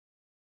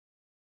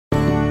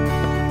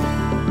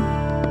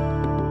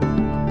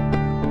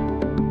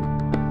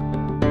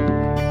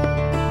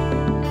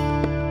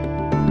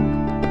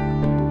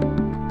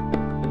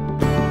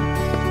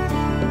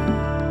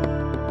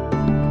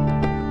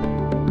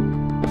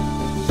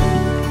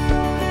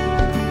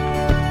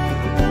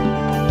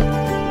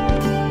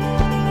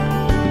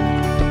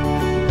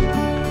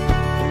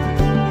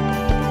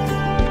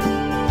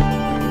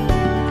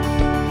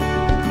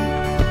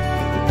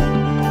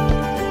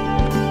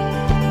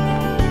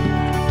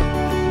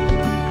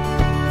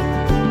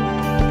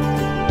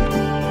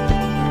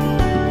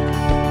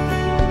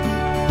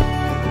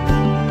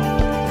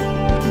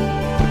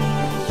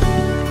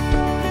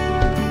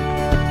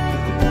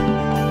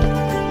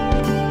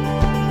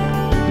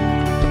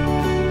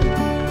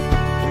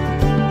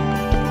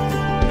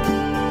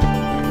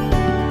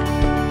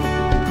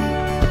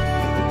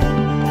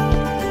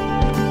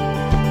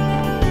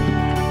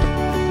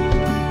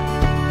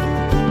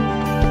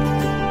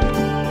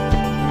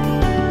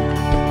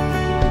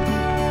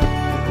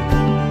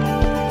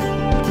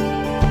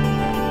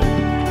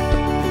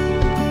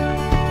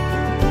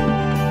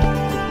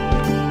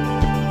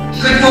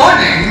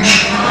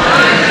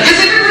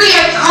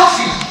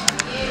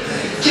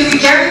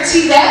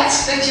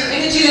that your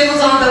energy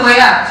levels are on the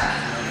way up.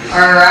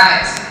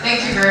 Alright,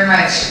 thank you very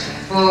much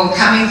for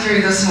coming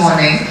through this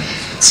morning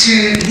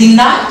to the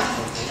 9th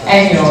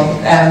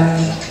annual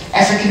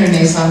African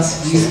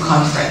Renaissance Youth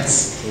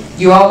Conference.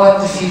 You are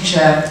what the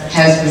future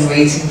has been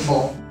waiting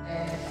for.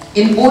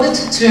 In order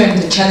to turn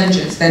the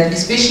challenges that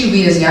especially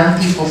we as young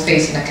people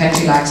face in a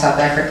country like South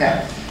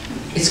Africa,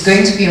 it's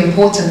going to be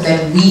important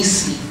that we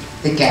see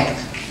the gap.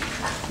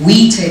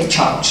 We take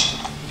charge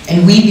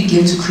and we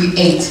begin to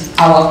create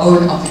our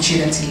own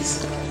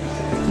opportunities.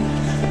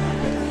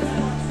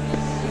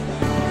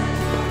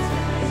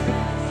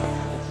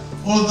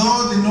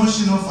 Although the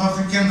notion of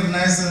African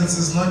Renaissance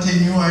is not a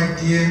new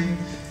idea,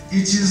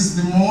 it is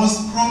the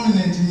most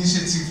prominent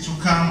initiative to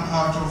come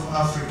out of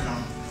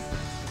Africa.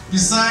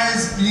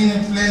 Besides being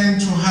a plan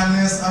to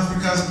harness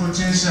Africa's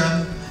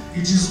potential,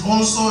 it is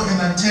also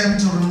an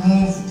attempt to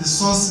remove the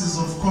sources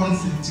of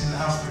conflict in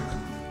Africa.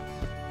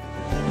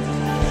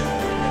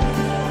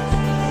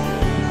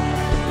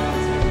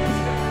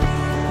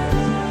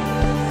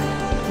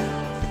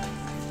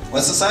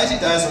 What society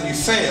does when you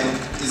fail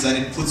is that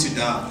it puts you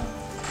down.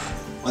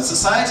 What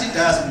society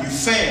does when you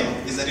fail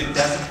is that it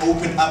doesn't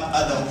open up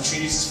other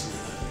opportunities for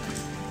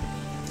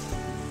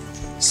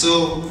you.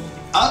 So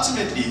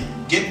ultimately,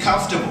 get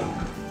comfortable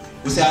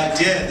with the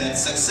idea that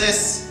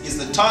success is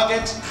the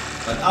target,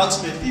 but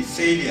ultimately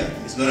failure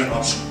is not an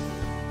option.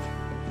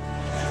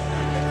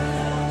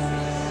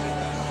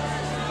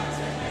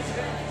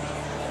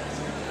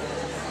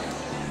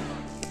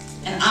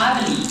 And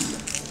I believe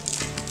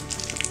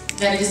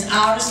that it is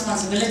our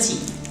responsibility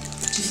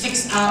to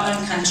fix our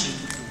own country.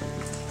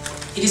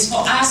 It is for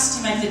us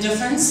to make the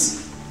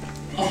difference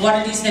of what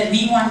it is that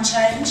we want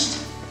changed,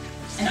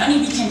 and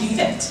only we can do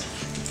that.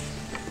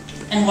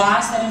 And why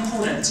is that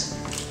important?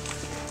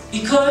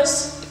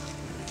 Because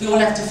we all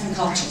have different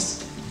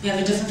cultures. We have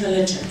a different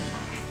religion.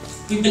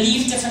 We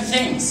believe different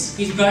things.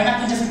 We've grown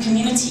up in different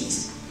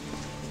communities.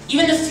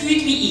 Even the food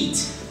we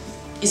eat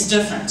is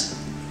different.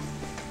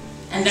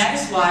 And that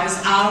is why it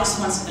is our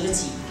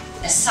responsibility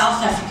as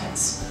South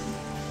Africans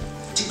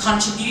to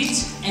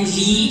contribute and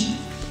lead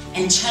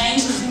and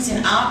change the things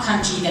in our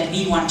country that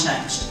we want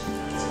changed.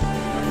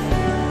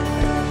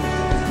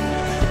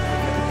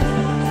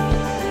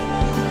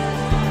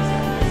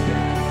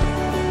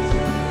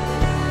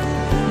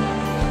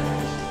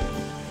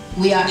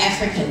 We are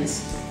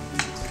Africans,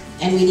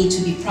 and we need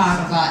to be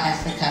proud of our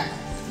Africa.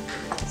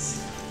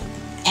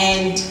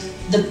 And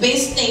the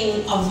best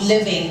thing of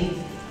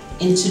living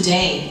in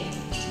today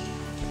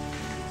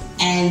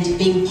and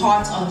being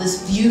part of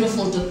this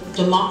beautiful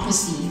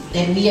democracy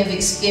that we have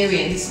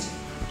experienced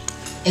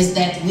is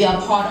that we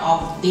are part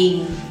of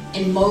being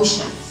in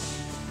motion.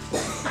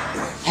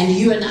 And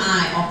you and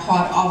I are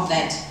part of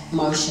that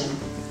motion.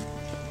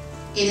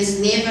 It is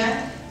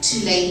never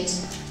too late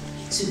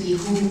to be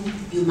who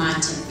you might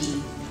have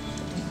been.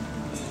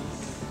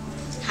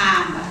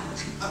 Hamba,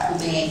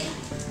 Qabaka,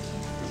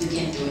 you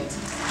can do it.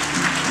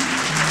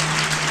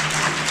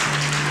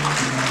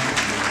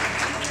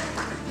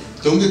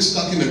 Don't get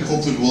stuck in a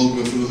corporate world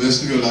where for the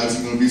rest of your life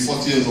you're going to be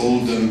 40 years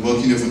old and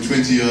working there for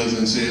 20 years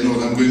and say, you know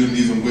what, I'm going to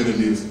leave, I'm going to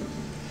leave.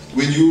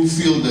 When you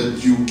feel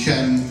that you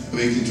can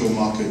break into a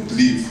market,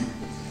 leave.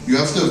 You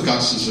have to have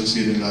guts to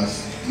succeed in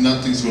life.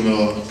 Nothing's going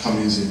to come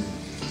easy.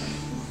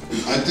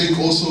 I think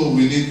also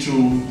we need to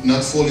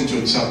not fall into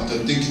a trap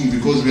that thinking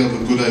because we have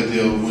a good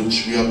idea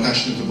which we are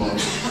passionate about,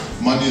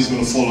 money is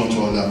going to fall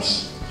onto our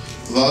laps.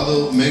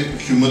 Rather, make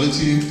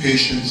humility,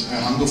 patience,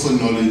 and hunger for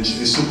knowledge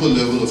a super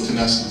level of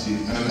tenacity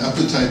and an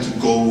appetite to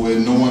go where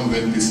no one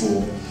went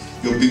before,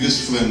 your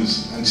biggest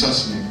friends, and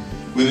trust me,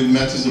 when it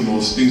matters the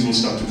most, things will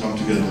start to come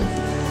together.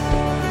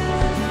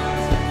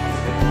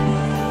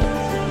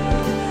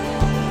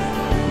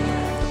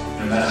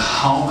 No matter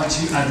how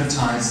much you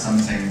advertise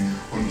something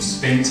or you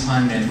spend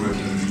time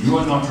networking, if you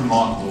are not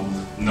remarkable,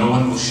 no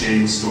one will share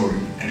your story.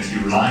 And if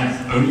you rely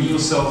on only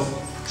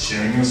yourself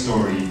sharing your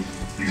story,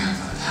 you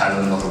have had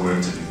a lot of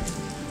work to do.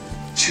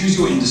 Choose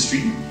your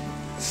industry,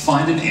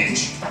 find an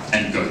edge,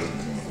 and go.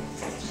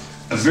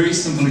 A very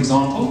simple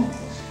example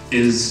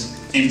is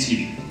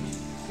MTV.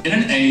 In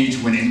an age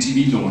when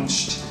MTV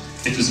launched,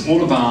 it was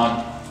all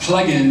about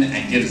plug in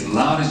and get as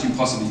loud as you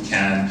possibly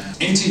can.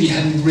 MTV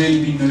hadn't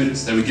really been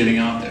noticed, they were getting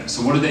out there.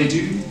 So what did they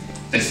do?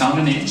 They found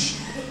an edge,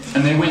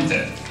 and they went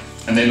there.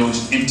 And they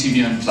launched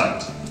MTV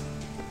Unplugged.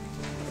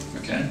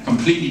 Okay?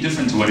 Completely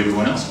different to what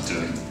everyone else was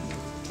doing,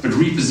 but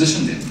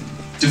repositioned them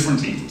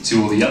differently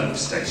to all the other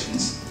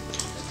stations,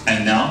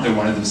 and now they're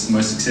one of the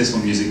most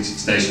successful music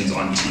stations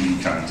on TV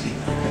currently.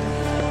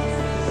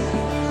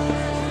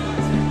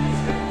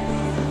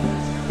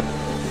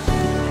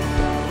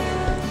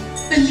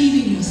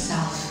 Believe in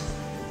yourself.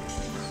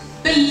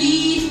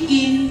 Believe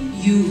in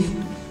you,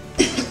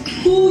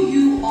 who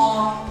you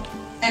are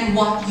and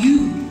what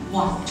you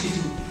want to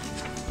do.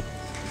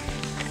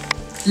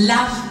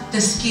 Love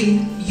the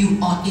skin you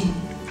are in.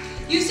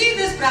 You see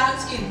this brown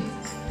skin?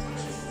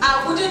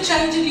 I wouldn't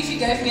change it if you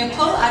gave me a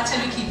pill, I'd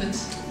tell you keep it.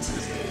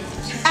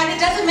 And it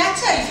doesn't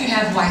matter if you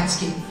have white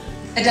skin.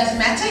 It doesn't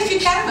matter if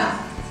you're caramel.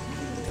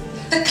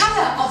 The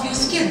color of your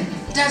skin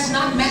does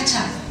not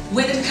matter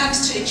when it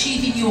comes to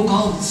achieving your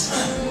goals.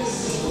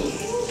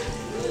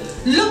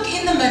 Look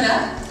in the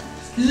mirror,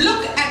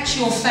 look at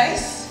your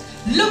face,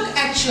 look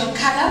at your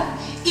color,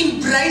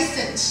 embrace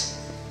it.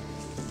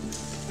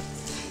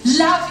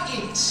 Love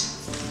it.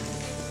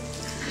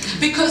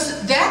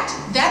 Because that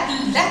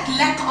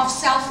lack of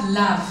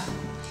self-love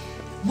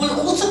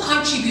will also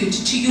contribute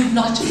to you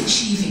not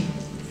achieving.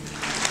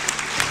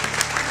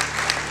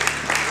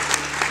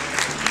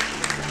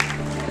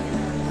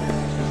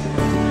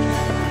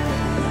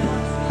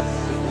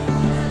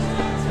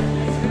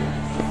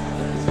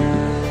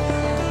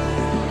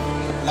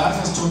 Life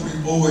has taught me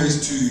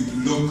always to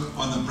look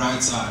on the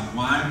bright side.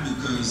 Why?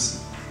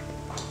 Because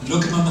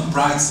looking on the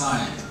bright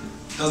side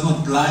does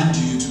not blind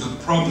you to the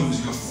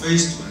problems you're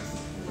faced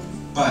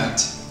with,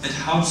 but it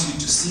helps you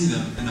to see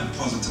them in a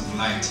positive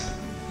light.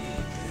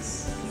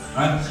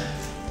 Right?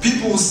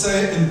 People will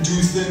say and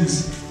do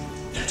things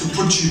to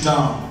put you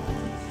down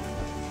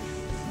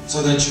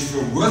so that you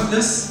feel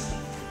worthless,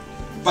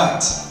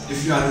 but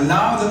if you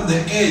allow them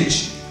the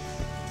edge,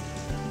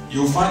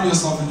 you'll find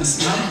yourself in the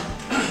slump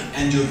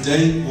and your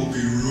day will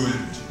be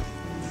ruined.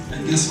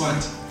 And guess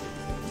what?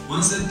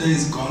 Once that day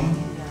is gone,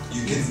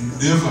 you can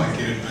never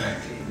get it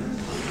back.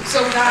 So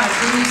guys,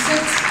 when you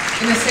sit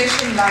in a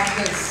session like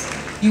this,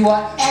 you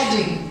are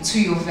adding to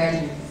your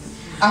value.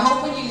 I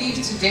hope when you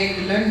leave today,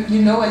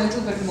 you know a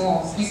little bit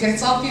more. You can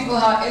tell people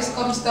how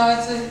ESCOM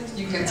started.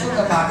 You can talk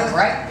about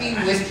rugby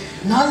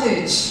with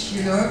knowledge,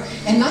 you know,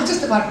 and not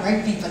just about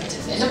rugby, but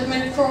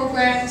development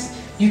programs.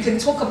 You can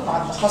talk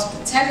about the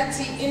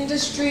hospitality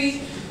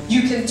industry.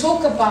 You can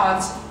talk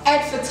about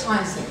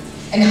advertising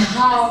and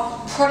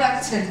how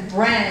products and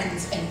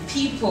brands and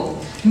people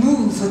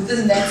move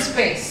within that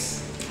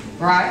space,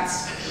 right?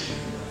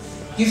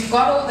 You've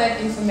got all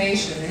that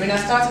information. And when I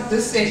started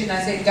this session,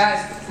 I said,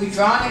 guys, we're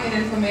drowning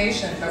in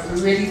information, but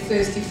we're really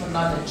thirsty for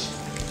knowledge.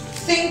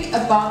 Think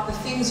about the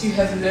things you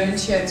have learned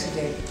here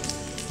today.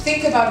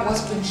 Think about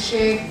what's been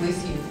shared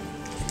with you.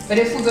 But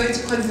if we're going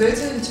to convert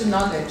it into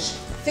knowledge,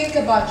 think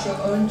about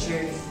your own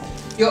journey.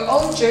 Your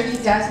own journey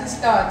doesn't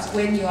start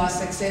when you are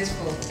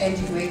successful and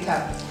you wake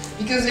up.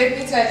 Because let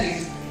me tell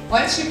you,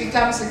 once you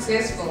become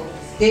successful,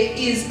 there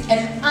is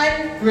an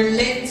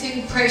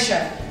unrelenting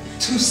pressure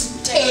to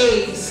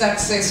stay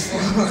successful.